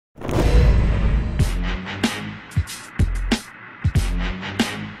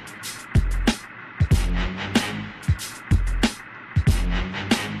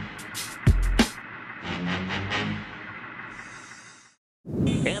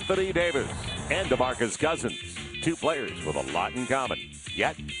Anthony Davis and DeMarcus Cousins. Two players with a lot in common,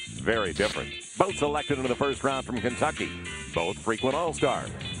 yet very different. Both selected in the first round from Kentucky. Both frequent All-Stars.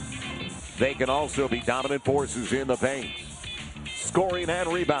 They can also be dominant forces in the paint. Scoring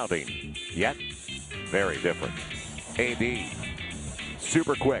and rebounding, yet very different. AD,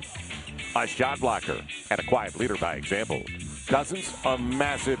 super quick, a shot blocker, and a quiet leader by example. Cousins, a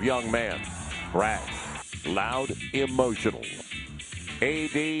massive young man. Brad, loud, emotional.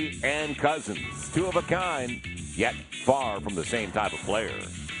 AD and Cousins, two of a kind, yet far from the same type of player.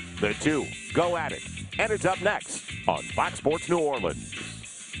 The two go at it, and it's up next on Fox Sports New Orleans.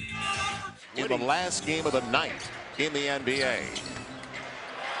 In the last game of the night in the NBA.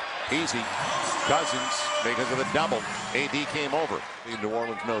 Easy. Cousins, because of the double. AD came over. New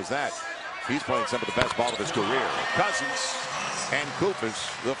Orleans knows that. He's playing some of the best ball of his career. Cousins and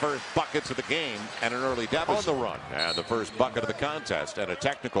Koufos, the first buckets of the game, and an early deficit on the run. And the first bucket of the contest, and a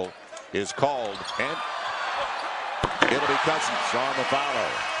technical is called, and it'll be Cousins on the foul.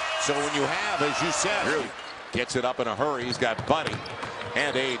 So when you have, as you said, really gets it up in a hurry. He's got Buddy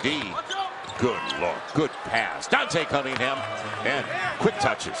and AD. Good look, good pass. Dante Cunningham, and quick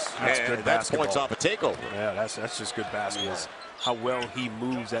touches. That's and good that points off a takeover. Yeah, that's just good basketball. How well he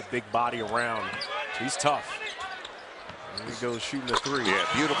moves that big body around. He's tough. There he goes shooting a three. Yeah,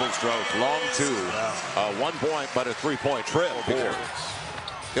 beautiful stroke. Long two. Yeah. 1 point, but a 3-point trail.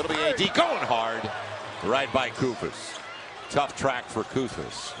 It'll be AD going hard. Right by Koufos. Tough track for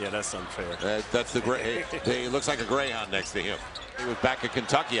Koufos. Yeah, that's unfair. That's the gray. He looks like a greyhound next to him. He was back at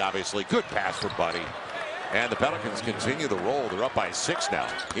Kentucky, obviously. Good pass for Buddy. And the Pelicans continue the roll. They're up by 6 now.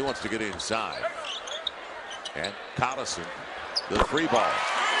 He wants to get inside. And Collison, the free ball.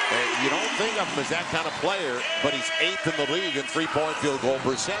 You don't think of him as that kind of player, but he's 8th in the league in 3-point field goal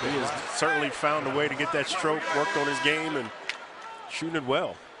percentage. He has certainly found a way to get that stroke, worked on his game, and shooting it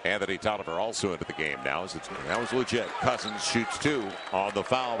well. Anthony Tolliver also into the game now. That was legit. Cousins shoots 2 on the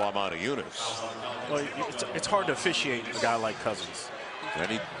foul by Montejunas. Well, it's hard to officiate a guy like Cousins.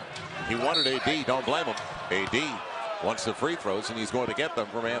 And he wanted AD. Don't blame him. AD wants the free throws, and he's going to get them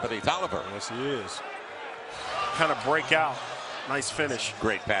from Anthony Tolliver. Yes, he is. Kind of break out. Nice finish.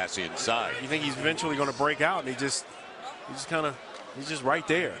 Great pass inside. You think he's eventually going to break out, and he's just right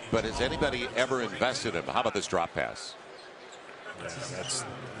there. But has anybody ever invested in him? How about this drop pass? Yeah,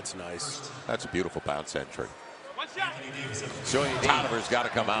 that's nice. That's a beautiful bounce entry. So Tolliver's got to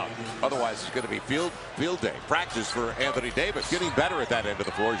come out. Otherwise, it's going to be field day. Practice for Anthony Davis. Getting better at that end of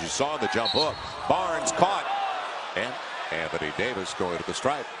the floor, as you saw in the jump hook. Barnes caught. And Anthony Davis going to the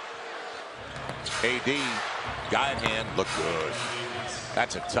stripe. AD, guide hand, looked good.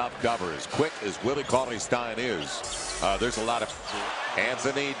 That's a tough cover. As quick as Willie Cauley-Stein is, there's a lot of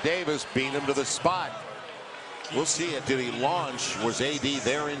Anthony Davis beat him to the spot. We'll see it. Did he launch? Was AD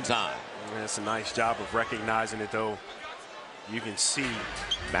there in time? That's a nice job of recognizing it, though. You can see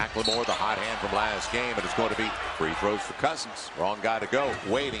McLemore, the hot hand from last game, and it's going to be free throws for Cousins. Wrong guy to go.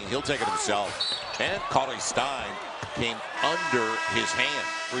 Waiting. He'll take it himself. And Cauley-Stein came under his hand.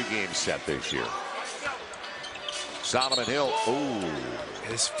 3-game set this year. Solomon Hill. Ooh.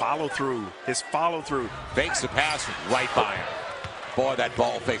 His follow through. Fakes the pass right by him. Boy, that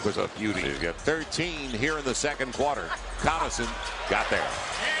ball fake was a beauty. He's got 13 here in the second quarter. Collison got there.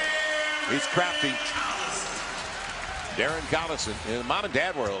 He's crafty. Darren Collison. And Mom and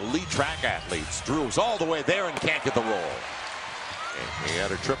Dad were elite track athletes. Drew was all the way there and can't get the roll. And he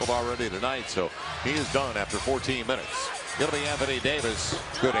had a triple already tonight, so he is done after 14 minutes. It'll be Anthony Davis.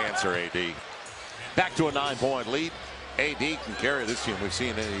 Good answer, AD. Back to a 9-point lead. AD can carry this team. We've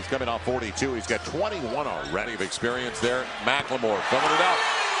seen it. He's coming off 42. He's got 21 already of experience there. McLemore filling it up.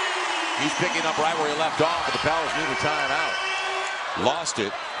 He's picking up right where he left off, but the Pels need a timeout. Lost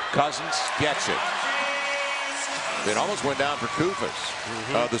it. Cousins gets it. It almost went down for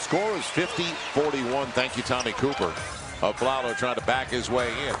Koufos. The score is 50-41. Thank you, Tommy Cooper. Flalo trying to back his way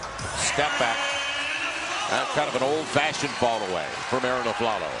in. Step back. Kind of an old-fashioned fall away from Aaron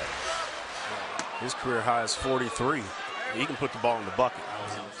Flalo. His career high is 43. He can put the ball in the bucket.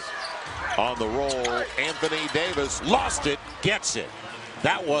 On the roll, Anthony Davis lost it, gets it.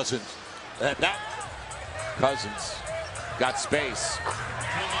 That wasn't that. Cousins got space.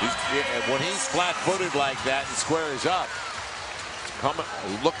 When he's flat-footed like that and squares up,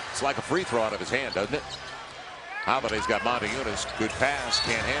 looks like a free throw out of his hand, doesn't it? How about he's got Montejunas? Good pass,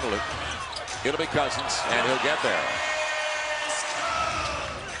 can't handle it. It'll be Cousins, and he'll get there.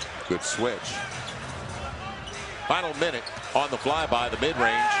 Good switch. Final minute on the flyby, the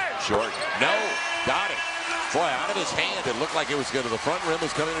mid-range, short. No, got it. Boy, out of his hand, it looked like it was good. The front rim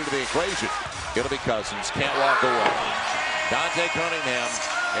was coming into the equation. It'll be Cousins, can't walk away. Dante Cunningham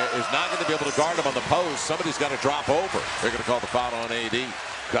is not going to be able to guard him on the post. Somebody's got to drop over. They're going to call the foul on AD.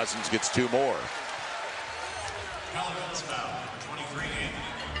 Cousins gets 2 more.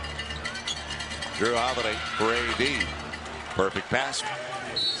 Drew Holiday for AD. Perfect pass.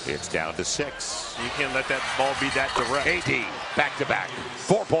 It's down to 6. You can't let that ball be that direct. AD back-to-back.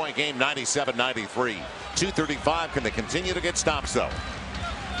 4-point game, 97-93. 2:35. Can they continue to get stops, though?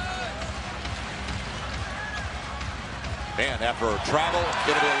 And after a travel,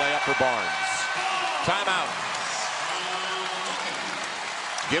 it'll be a layup for Barnes. Timeout.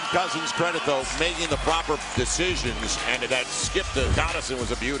 Give Cousins credit, though, making the proper decisions, and that skip to Coniston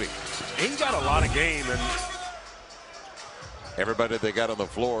was a beauty. He got a lot of game, and everybody they got on the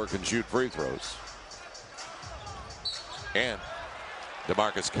floor can shoot free throws. And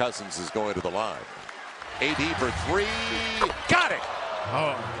DeMarcus Cousins is going to the line. AD for 3. Got it!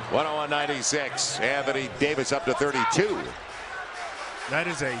 oh, 101-96. Anthony Davis up to 32. that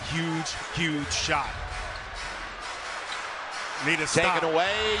is a huge, huge shot. Need to stop. Taken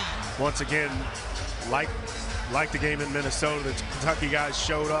away. Once again, like the game in Minnesota, the Kentucky guys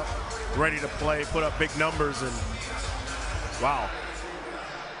showed up, ready to play, put up big numbers, and wow,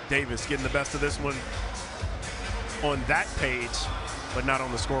 Davis getting the best of this one on that page, but not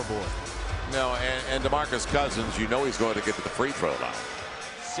on the scoreboard. No, and DeMarcus Cousins, you know he's going to get to the free throw line.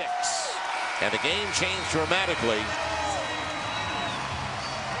 6. And the game changed dramatically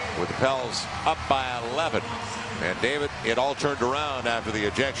with the Pels up by 11. And David, it all turned around after the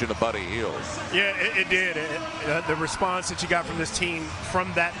ejection of Buddy Hield. Yeah, it did. The response that you got from this team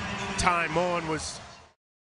from that time on was